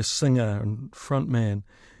name of their singer and frontman.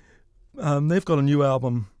 They've got a new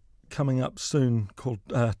album coming up soon called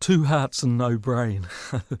Two Hearts and No Brain,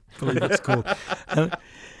 I believe it's called.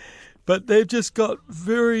 But they've just got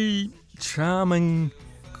very charming,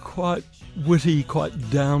 quite witty, quite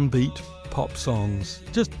downbeat pop songs.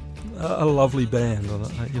 Just a lovely band. And,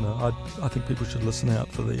 I think people should listen out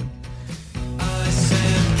for them. I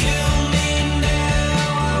said, kill me now,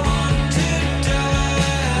 I want to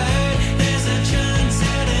die. There's a chance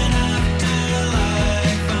at an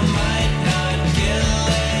afterlife. I might not get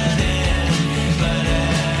let in, but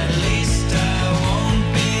at least I won't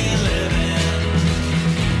be living.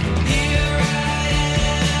 Here I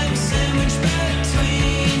am, sandwiched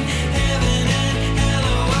between heaven and hell.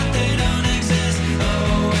 Oh, what they don't exist.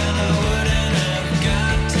 Oh, well, I wouldn't have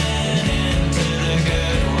gotten into the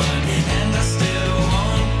good one.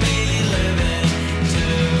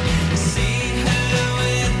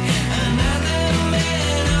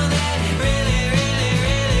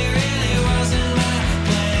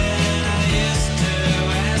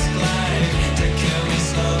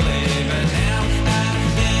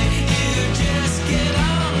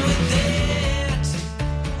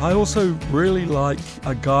 I also really like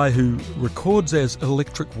a guy who records as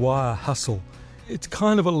Electric Wire Hustle. It's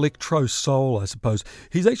kind of electro soul, I suppose.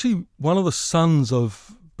 He's actually one of the sons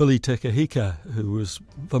of Billy Takahika, who was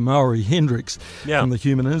the Maori Hendrix from the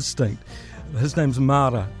Human Instinct. His name's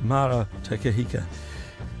Mara Takahika.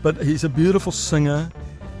 But he's a beautiful singer.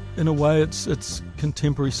 In a way, it's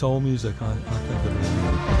contemporary soul music, I think it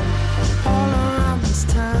is. All around this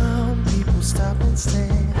town, people stop and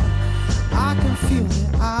stare. I can feel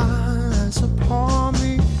the eyes upon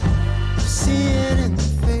me. See it in the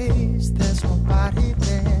face, there's nobody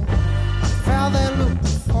there. I felt that look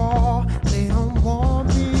before, they don't want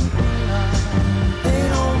me here. They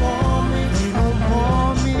don't want me, they don't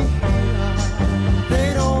want me here.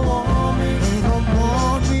 They don't want me, they don't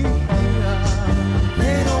want me here.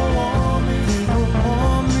 They don't want me, they don't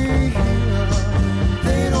want me here.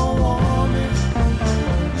 They don't want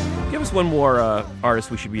me. Give us one more artist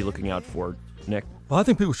we should be looking out for, Nick. Well, I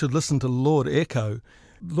think people should listen to Lorde Echo.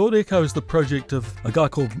 Lorde Echo is the project of a guy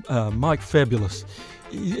called Mike Fabulous.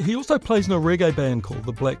 He also plays in a reggae band called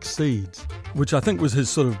the Black Seeds, which I think was his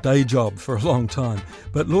sort of day job for a long time.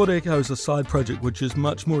 But Lorde Echo is a side project which is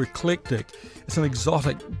much more eclectic. It's an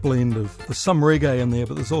exotic blend of, there's some reggae in there,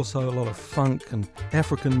 but there's also a lot of funk and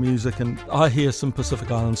African music, and I hear some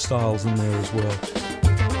Pacific Island styles in there as well.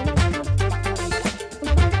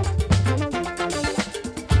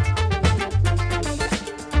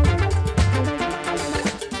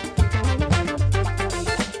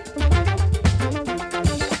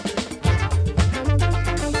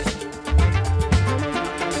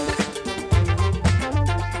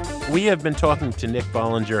 We have been talking to Nick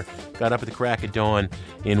Bollinger, got up at the crack of dawn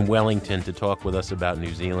in Wellington to talk with us about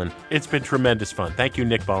New Zealand. It's been tremendous fun. Thank you,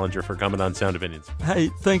 Nick Bollinger, for coming on Sound Opinions. Hey,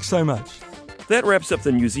 thanks so much. That wraps up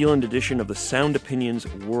the New Zealand edition of the Sound Opinions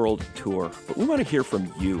World Tour. But we want to hear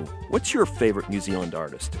from you. What's your favorite New Zealand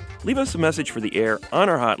artist? Leave us a message for the air on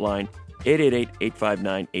our hotline,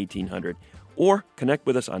 888-859-1800, or connect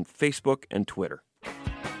with us on Facebook and Twitter.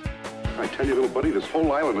 I tell you, little buddy, this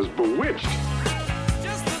whole island is bewitched.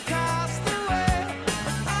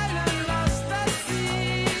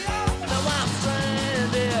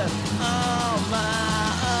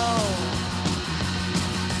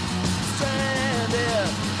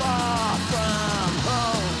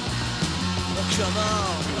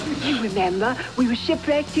 You remember, we were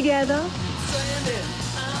shipwrecked together.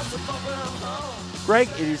 Greg,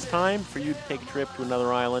 it is time for you to take a trip to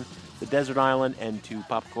another island, the desert island, and to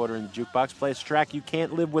pop a quarter in the jukebox. Play a track you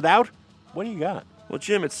can't live without. What do you got? Well,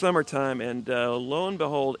 Jim, it's summertime, and lo and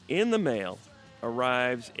behold, in the mail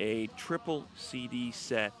arrives a triple CD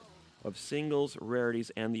set of singles,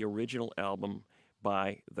 rarities, and the original album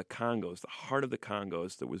by the Congos, the Heart of the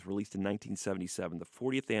Congos, that was released in 1977, the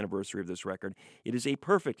 40th anniversary of this record. It is a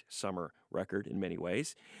perfect summer record in many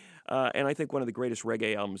ways, and I think one of the greatest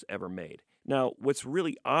reggae albums ever made. Now, what's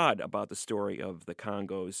really odd about the story of the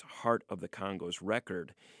Congos, Heart of the Congos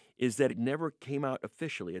record, is that it never came out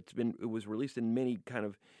officially. It was released in many kind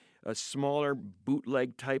of smaller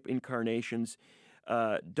bootleg type incarnations.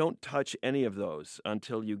 Don't touch any of those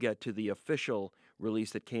until you get to the official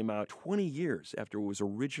release that came out 20 years after it was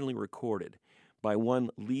originally recorded by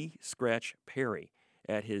one Lee Scratch Perry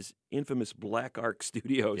at his infamous Black Ark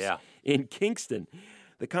Studios in Kingston.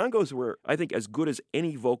 The Congos were, I think, as good as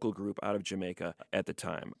any vocal group out of Jamaica at the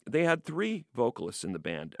time. They had three vocalists in the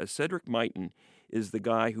band. Cedric Myton is the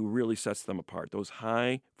guy who really sets them apart, those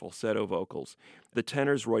high falsetto vocals. The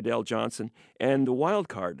tenors, Roydell Johnson, and the wild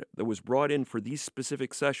card that was brought in for these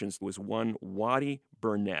specific sessions was one Waddy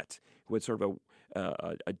Burnett, who had sort of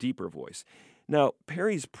a deeper voice. Now,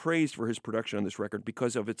 Perry's praised for his production on this record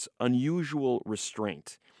because of its unusual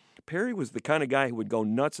restraint. Perry was the kind of guy who would go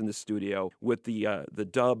nuts in the studio with the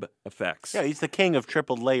dub effects. Yeah, he's the king of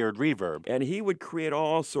triple-layered reverb. And he would create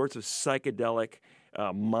all sorts of psychedelic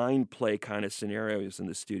mind play kind of scenarios in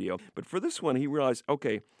the studio. But for this one, he realized,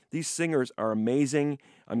 okay, these singers are amazing.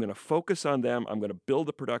 I'm going to focus on them. I'm going to build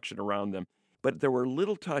the production around them. But there were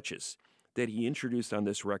little touches that he introduced on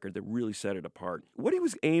this record that really set it apart. What he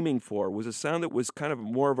was aiming for was a sound that was kind of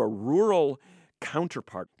more of a rural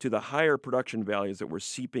counterpart to the higher production values that were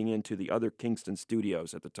seeping into the other Kingston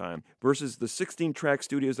studios at the time, versus the 16-track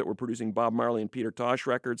studios that were producing Bob Marley and Peter Tosh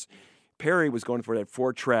records. Perry was going for that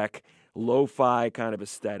 4-track, lo-fi kind of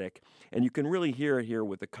aesthetic, and you can really hear it here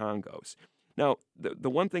with the Congos. Now, the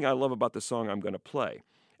one thing I love about the song I'm going to play,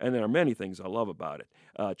 and there are many things I love about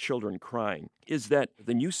it, Children Crying, is that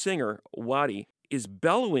the new singer, Waddy, is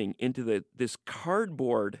bellowing into this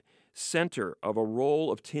cardboard center of a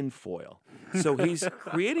roll of tinfoil. So he's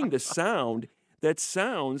creating the sound that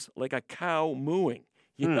sounds like a cow mooing.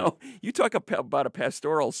 You know, you talk about a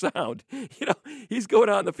pastoral sound. You know, he's going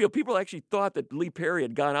out in the field. People actually thought that Lee Perry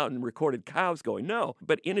had gone out and recorded cows going. No.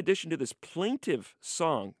 But in addition to this plaintive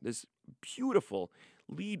song, this beautiful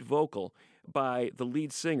lead vocal by the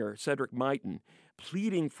lead singer, Cedric Myton,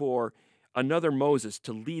 pleading for another Moses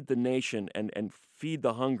to lead the nation and feed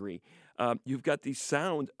the hungry. You've got these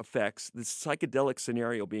sound effects, this psychedelic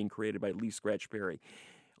scenario being created by Lee Scratch Perry.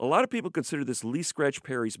 A lot of people consider this Lee Scratch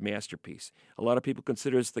Perry's masterpiece. A lot of people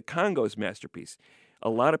consider this the Congo's masterpiece. A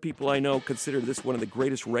lot of people I know consider this one of the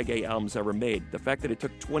greatest reggae albums ever made. The fact that it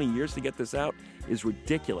took 20 years to get this out is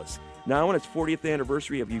ridiculous. Now, on its 40th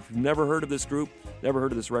anniversary, if you've never heard of this group, never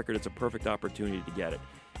heard of this record, it's a perfect opportunity to get it.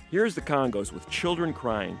 Here's the Congos with Children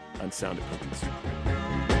Crying on Sound Opinions.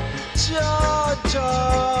 Georgia,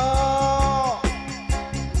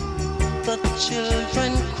 the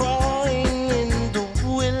children crying in the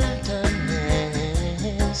wilderness.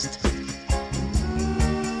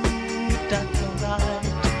 That's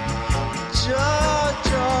right,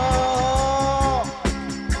 Georgia,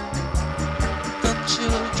 the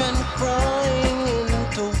children crying in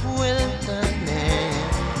the wilderness.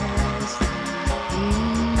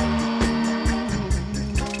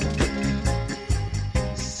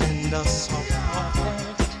 Send us a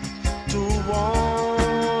prophet to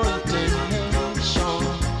warn the nation,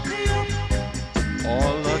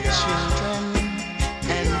 all the children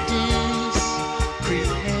and this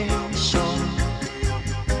creation,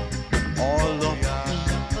 all the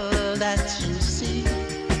people that you see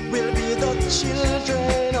will be the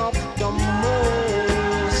children of the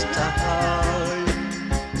Most High.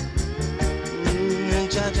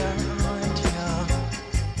 Jaja,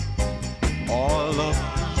 all of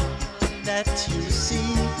that you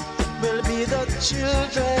see will be the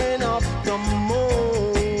children of the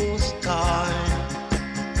Most High.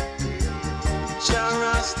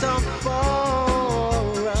 Jarastafari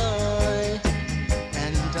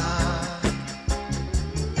and I,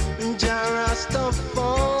 Jarastafari,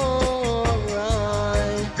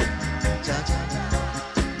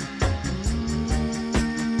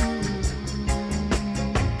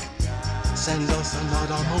 send us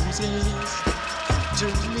another Moses to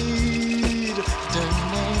lead the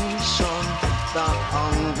nation. The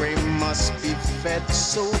hungry must be fed,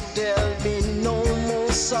 so there'll be no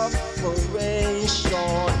more sufferation.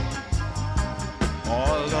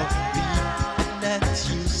 All of that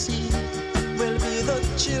you see will be the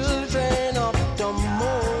children of the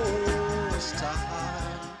Most High.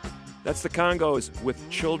 That's the Congos with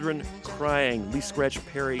Children Crying. Lee Scratch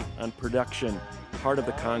Perry on production. Heart of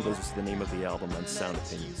the Congos is the name of the album on Sound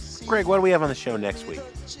Opinions. Greg, what do we have on the show next week?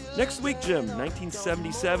 Next week, Jim,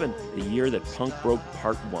 1977, the year that punk broke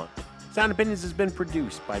Part 1. Sound Opinions has been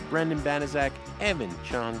produced by Brendan Banaszak, Evan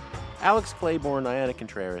Chung, Alex Claiborne, Ayanna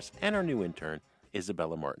Contreras, and our new intern,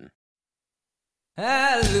 Isabella Martin.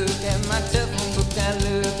 I look at my telephone book, I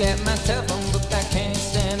look at my telephone book, I can't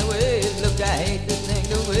stand away. Look, I hate to think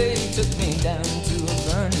the way you took me down to a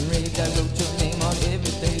burning rage. I wrote your name on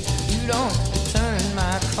every page. You don't return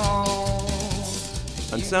my call.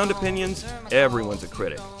 On Sound Opinions, everyone's a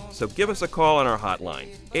critic. So give us a call on our hotline,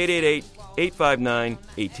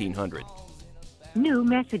 888-859-1800. New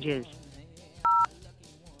messages.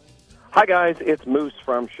 Hi guys, it's Moose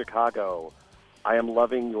from Chicago. I am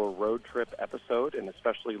loving your road trip episode and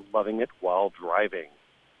especially loving it while driving.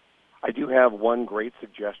 I do have one great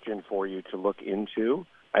suggestion for you to look into.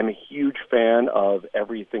 I'm a huge fan of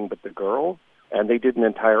Everything But the Girl, and they did an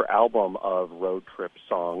entire album of road trip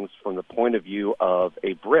songs from the point of view of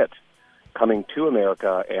a Brit coming to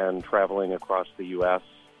America and traveling across the U.S.,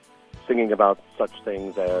 singing about such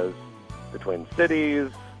things as the Twin Cities,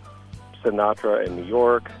 Sinatra in New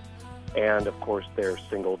York, and, of course, their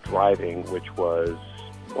single Driving, which was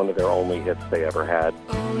one of their only hits they ever had.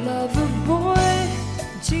 Oh, lover boy,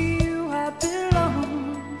 to you I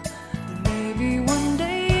belong. Maybe one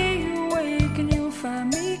day you wake and you'll find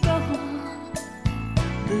me gone.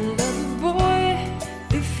 Lover boy,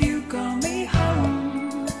 if you call me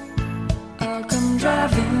home, I'll come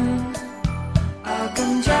driving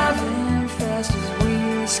fast as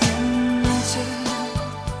wheels can turn.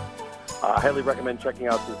 I highly recommend checking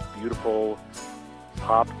out this beautiful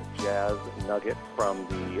pop jazz nugget from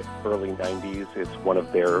the early 90s. It's one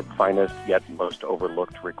of their finest yet most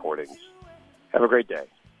overlooked recordings. Have a great day.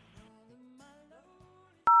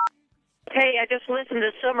 Hey, I just listened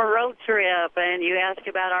to Summer Road Trip, and you asked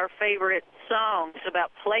about our favorite songs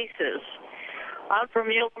about places. I'm from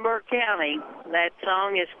Muhlenberg County. That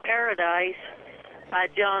song is Paradise by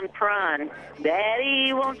John Prine.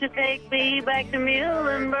 Daddy, won't you take me back to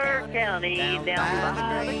Muhlenberg County, down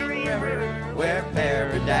by the river where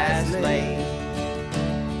paradise lay.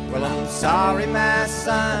 Well, I'm sorry, my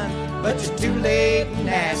son, but you're too late in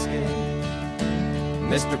asking.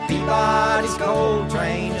 Mr. Peabody's coal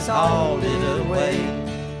train is hauled it away.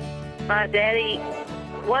 My daddy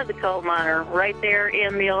was a coal miner right there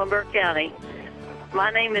in Muhlenberg County.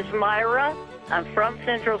 My name is Myra. I'm from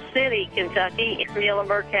Central City, Kentucky, in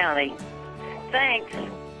Muhlenberg County. Thanks.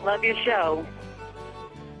 Love your show.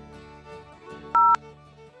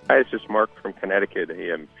 Hi, this is Mark from Connecticut.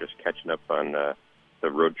 Hey, I'm just catching up on the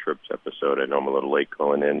road trips episode. I know I'm a little late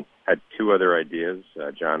calling in. Had two other ideas.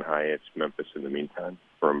 John Hyatt's Memphis in the Meantime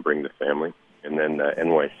from Bring the Family, and then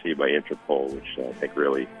NYC by Interpol, which I think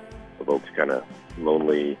really evokes kind of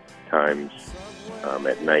lonely times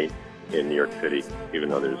at night in New York City, even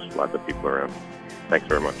though there's lots of people around. Thanks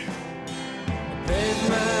very much.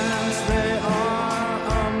 Pavements, they are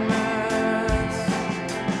a mess.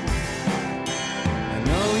 I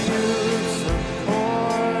know you've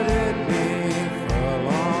supported me for a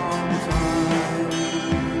long time.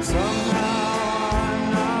 Somehow I'm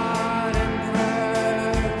not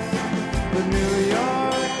impressed with New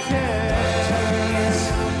York cares.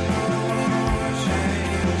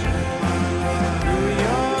 New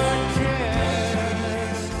York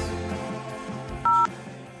cares.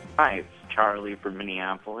 Hi, it's Charlie from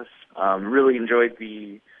Minneapolis. Really enjoyed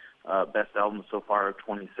the best album so far of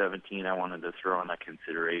 2017. I wanted to throw in a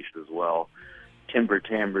consideration as well. Timber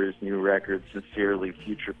Timbre's new record, Sincerely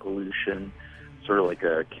Future Pollution, sort of like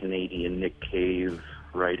a Canadian Nick Cave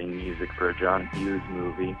writing music for a John Hughes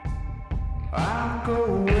movie. I'll go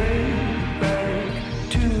way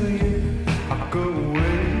back to you. I'll go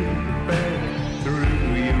way back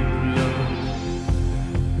through your love.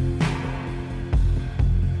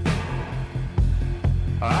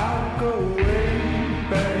 I'll go way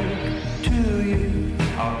back to you.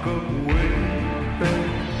 I'll go way back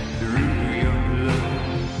through your love.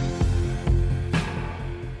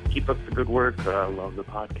 Keep up the good work. Love the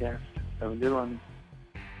podcast. Have a good one.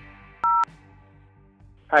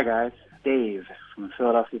 Hi guys, Dave from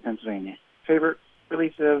Philadelphia, Pennsylvania. Favorite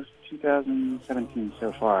release of 2017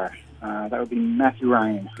 so far? That would be Matthew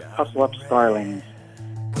Ryan, Hustle Up Scarlings.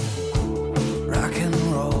 Rock and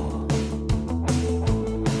roll,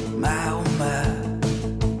 my oh my,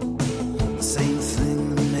 the same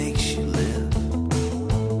thing that makes you live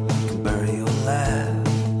can bury your life.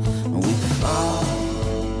 We fall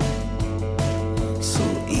so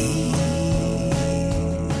easily.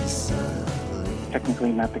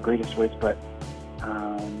 Technically not the greatest voice, but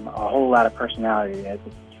a whole lot of personality. It's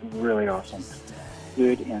really awesome.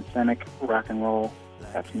 Good anthemic rock and roll.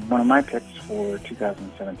 That's one of my picks for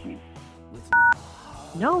 2017.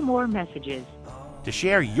 No more messages. To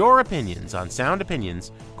share your opinions on Sound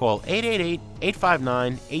Opinions, call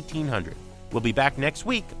 888-859-1800. We'll be back next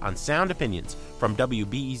week on Sound Opinions from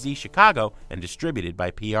WBEZ Chicago and distributed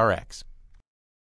by PRX.